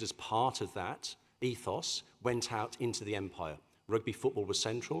created as part of that ethos went out into the empire. Rugby football was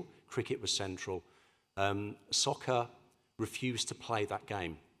central, cricket was central. Soccer refused to play that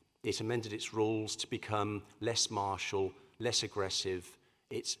game. It amended its rules to become less martial, less aggressive.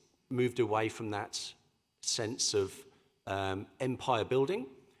 It moved away from that sense of empire building,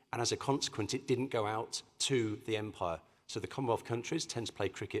 and as a consequence, it didn't go out to the empire. So the Commonwealth countries tend to play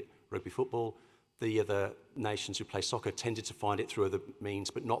cricket, rugby football. The other nations who play soccer tended to find it through other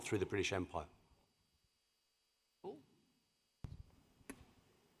means, but not through the British Empire.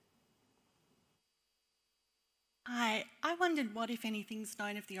 Hi, I wondered what, if anything's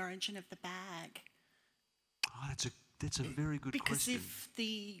known of the origin of the bag. Oh, that's a very good because question. Because if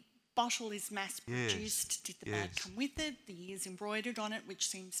the bottle is mass-produced, did the bag come with it? The year's embroidered on it, which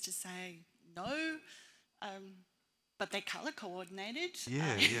seems to say no. But they're colour coordinated.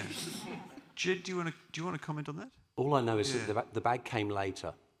 Yeah. Jed, do you want to comment on that? All I know is that the bag came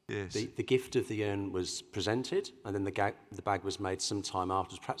later. Yes. The gift of the urn was presented, and then the bag was made some time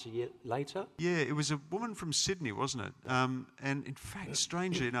afterwards, perhaps a year later. Yeah, it was a woman from Sydney, wasn't it? And in fact,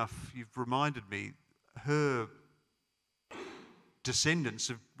 strangely enough, you've reminded me, her descendants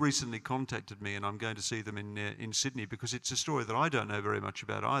have recently contacted me, and I'm going to see them in Sydney, because it's a story that I don't know very much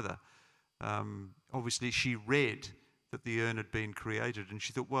about either. Obviously, she read that the urn had been created, and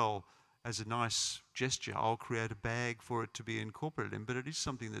she thought, well, as a nice gesture, I'll create a bag for it to be incorporated in. But it is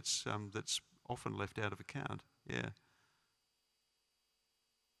something that's often left out of account. Yeah.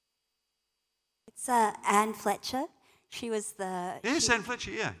 It's Anne Fletcher. She was the... Yes, Anne Fletcher,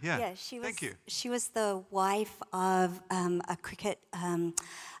 yeah. Yeah, Thank you. She was the wife of a cricket...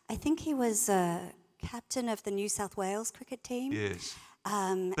 I think he was captain of the New South Wales cricket team. Yes.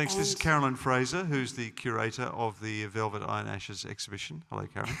 Thanks. This is Carolyn Fraser, who's the curator of the Velvet Iron Ashes exhibition. Hello,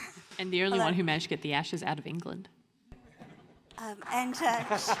 Carolyn. And the only one who managed to get the ashes out of England. Thank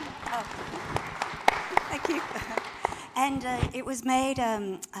you. And it was made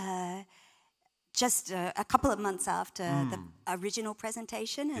just a couple of months after the original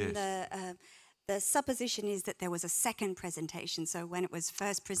presentation, and the supposition is that there was a second presentation. So when it was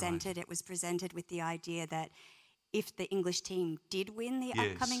first presented, it was presented with the idea that if the English team did win the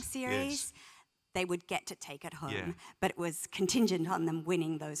upcoming series, they would get to take it home. But it was contingent on them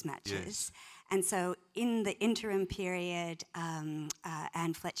winning those matches. And so in the interim period,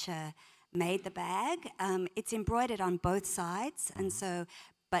 Anne Fletcher made the bag. It's embroidered on both sides, and so,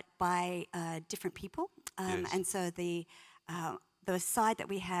 but by different people. And so the side that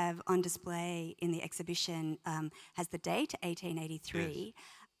we have on display in the exhibition has the date, 1883.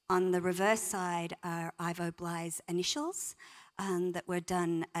 On the reverse side are Ivo Bly's initials that were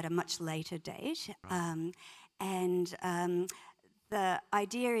done at a much later date. And the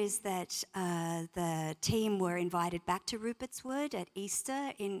idea is that the team were invited back to Rupert's Wood at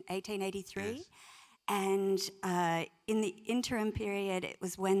Easter in 1883. Yes. And in the interim period, it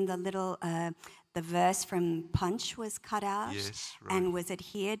was when the verse from Punch was cut out, yes, right, and was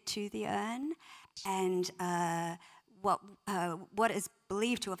adhered to the urn. And what is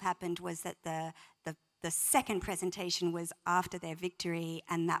believed to have happened was that the second presentation was after their victory,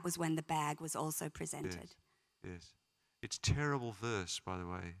 and that was when the bag was also presented. Yes, yes. It's terrible verse, by the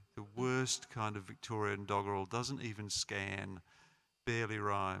way. The worst kind of Victorian doggerel, doesn't even scan, barely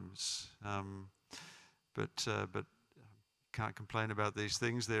rhymes. But can't complain about these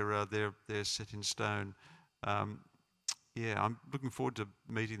things. They're set in stone. Yeah, I'm looking forward to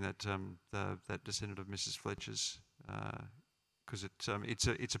meeting that descendant of Mrs. Fletcher's, because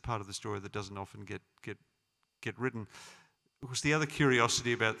it's a part of the story that doesn't often get written. Of course, the other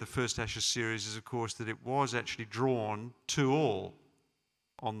curiosity about the first Ashes series is, of course, that it was actually drawn 2-2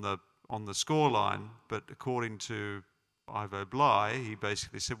 on the scoreline, but according to Ivo Bly, he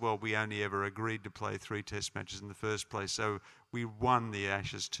basically said, well, we only ever agreed to play 3 test matches in the first place, so we won the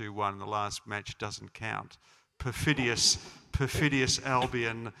Ashes 2-1, and the last match doesn't count. Perfidious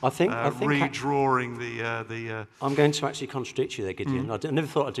Albion redrawing the... I'm going to actually contradict you there, Gideon. I never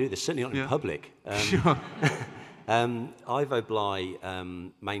thought I'd do this, certainly not in public. Sure. Ivo Bly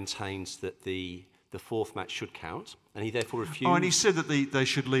maintains that the fourth match should count, and he therefore refused... Oh, and he said that they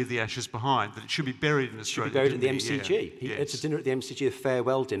should leave the Ashes behind, that it should be buried in Australia. It should be buried at the MCG. Yeah. It's a dinner at the MCG, a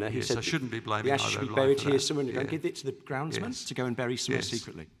farewell dinner. He said I shouldn't be blaming the Ashes should be buried here somewhere, and give it to the groundsman to go and bury somewhere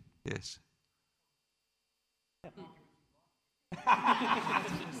secretly. Yes.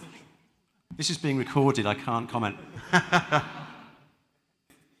 This is being recorded, I can't comment.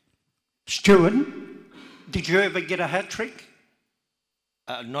 Stuart, did you ever get a hat-trick?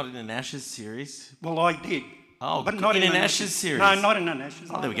 Not in an Ashes series. Well, I did. Oh, but not in an Ashes series? No, not in an Ashes.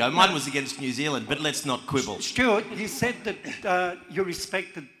 Oh, there we go. Mine was against New Zealand, but let's not quibble. Stuart, you said that you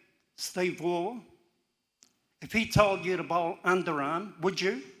respected Steve Waugh. If he told you to bowl underarm, would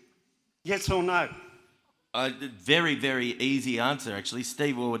you? Yes or no? Very, very easy answer, actually.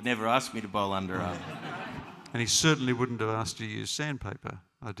 Steve Waugh would never ask me to bowl underarm. And he certainly wouldn't have asked you to use sandpaper,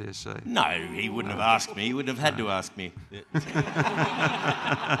 I dare say. No, he wouldn't have asked me. He wouldn't have had to ask me.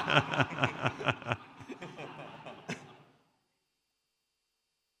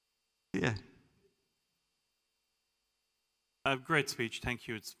 Yeah. Great speech, thank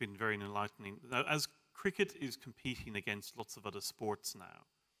you. It's been very enlightening. As cricket is competing against lots of other sports now,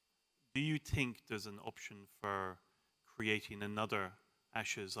 do you think there's an option for creating another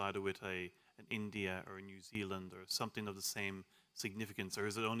Ashes, either with an India or a New Zealand or something of the same significance, or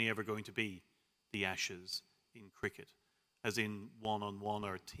is it only ever going to be the Ashes in cricket, as in one-on-one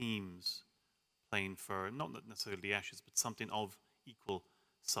or teams playing for, not necessarily the Ashes, but something of equal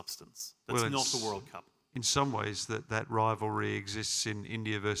substance? That's not the World Cup. In some ways, that rivalry exists in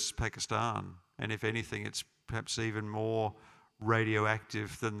India versus Pakistan, and if anything, it's perhaps even more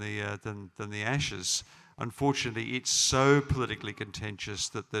radioactive than the Ashes. Unfortunately, it's so politically contentious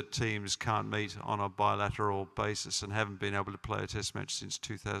that the teams can't meet on a bilateral basis and haven't been able to play a test match since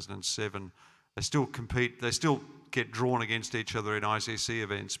 2007. They still compete, they still get drawn against each other in ICC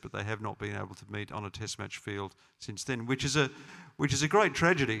events, but they have not been able to meet on a test match field since then, which is a great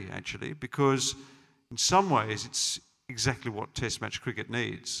tragedy, actually, because in some ways it's exactly what test match cricket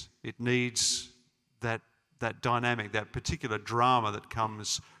needs. It needs that dynamic, that particular drama that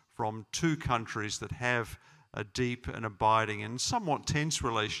comes from two countries that have a deep and abiding and somewhat tense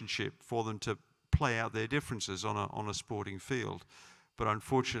relationship for them to play out their differences on a sporting field. But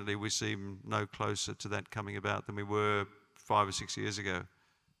unfortunately, we seem no closer to that coming about than we were 5 or 6 years ago.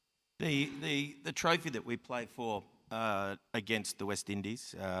 The trophy that we play for against the West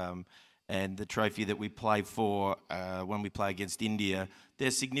Indies and the trophy that we play for when we play against India,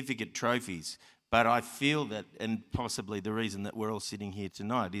 they're significant trophies. But I feel that, and possibly the reason that we're all sitting here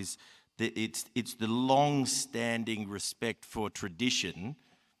tonight, is that it's the long-standing respect for tradition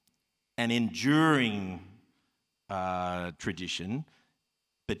and enduring tradition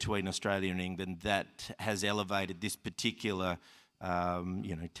between Australia and England that has elevated this particular,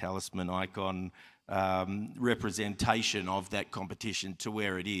 talisman, icon, representation of that competition to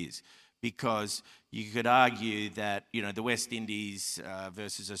where it is. Because you could argue that, the West Indies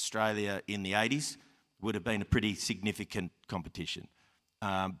versus Australia in the 80s would have been a pretty significant competition.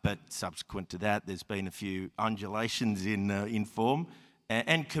 But subsequent to that, there's been a few undulations in form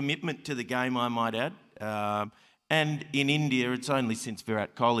and commitment to the game, I might add. And in India, it's only since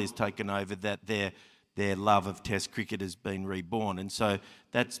Virat Kohli has taken over that their love of Test cricket has been reborn. And so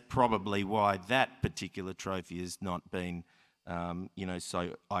that's probably why that particular trophy has not been, you know,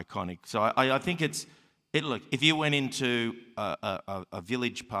 so iconic. So I think look, if you went into a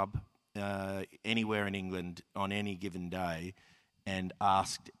village pub anywhere in England on any given day and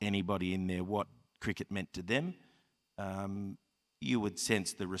asked anybody in there what cricket meant to them, you would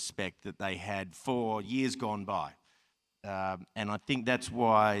sense the respect that they had for years gone by. And I think that's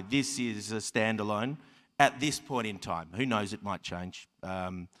why this is a standalone at this point in time. Who knows, it might change.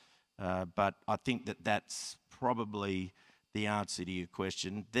 But I think that that's probably the answer to your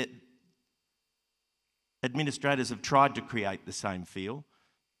question. That administrators have tried to create the same feel,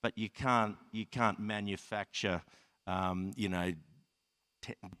 but you can't manufacture, you know,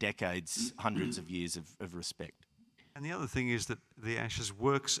 decades, hundreds of years of respect. And the other thing is that the Ashes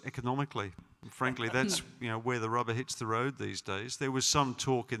works economically. And frankly, that's, you know, where the rubber hits the road these days. There was some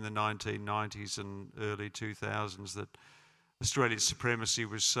talk in the 1990s and early 2000s that Australia's supremacy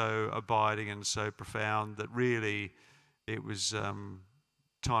was so abiding and so profound that really it was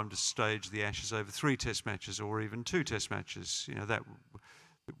time to stage the Ashes over 3 Test matches or even 2 Test matches. You know, that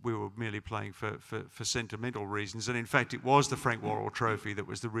we were merely playing for sentimental reasons. And in fact, it was the Frank Worrell Trophy that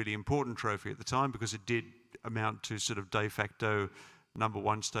was the really important trophy at the time, because it did amount to sort of de facto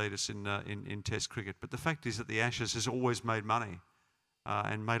 #1 status in Test cricket. But the fact is that the Ashes has always made money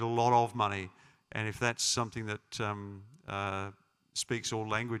and made a lot of money. And if that's something that speaks all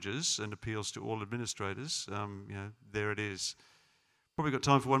languages and appeals to all administrators, you know, there it is. Probably got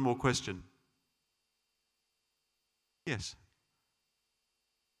time for one more question. Yes.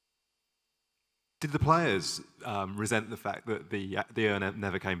 Did the players resent the fact that the urn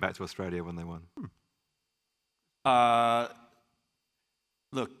never came back to Australia when they won?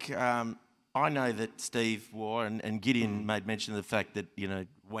 Look, I know that Steve wore, and Gideon made mention of the fact that, you know,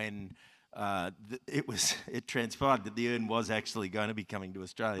 when it transpired that the urn was actually going to be coming to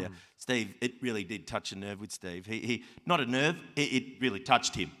Australia, Steve, it really did touch a nerve with Steve. He not a nerve, it really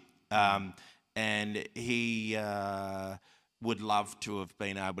touched him. And he would love to have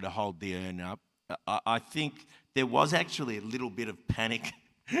been able to hold the urn up. I think there was actually a little bit of panic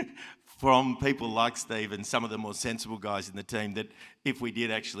from people like Steve and some of the more sensible guys in the team that if we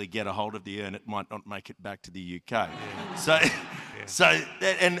did actually get a hold of the urn, it might not make it back to the UK.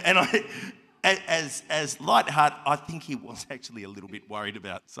 As lighthearted, I think he was actually a little bit worried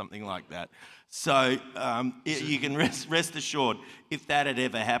about something like that. So you can rest assured, if that had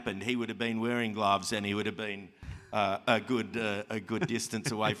ever happened, he would have been wearing gloves and he would have been a good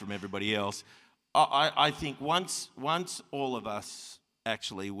distance away from everybody else. I think once all of us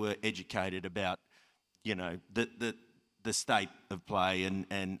actually were educated about, you know, the state of play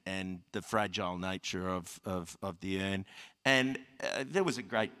and the fragile nature of the urn, and there was a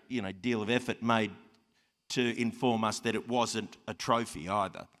great, you know, deal of effort made to inform us that it wasn't a trophy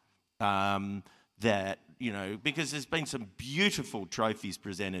either. That, you know, because there's been some beautiful trophies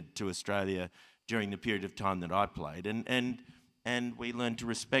presented to Australia during the period of time that I played, and we learned to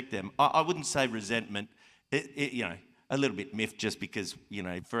respect them. I wouldn't say resentment, you know, a little bit miffed, just because, you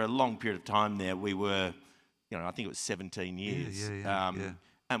know, for a long period of time there we were, you know, I think it was 17 years. Yeah.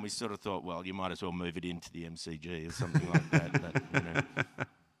 And we sort of thought, well, you might as well move it into the MCG or something like that. But, you know.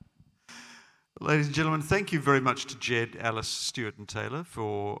 Ladies and gentlemen, thank you very much to Jed, Alice, Stuart and Tayla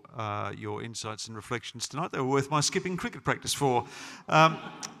for your insights and reflections tonight. They were worth my skipping cricket practice for.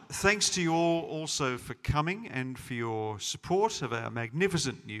 Thanks to you all also for coming and for your support of our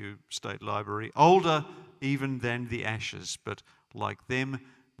magnificent new State Library, older even than the Ashes, but like them,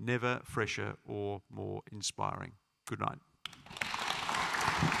 never fresher or more inspiring. Good night.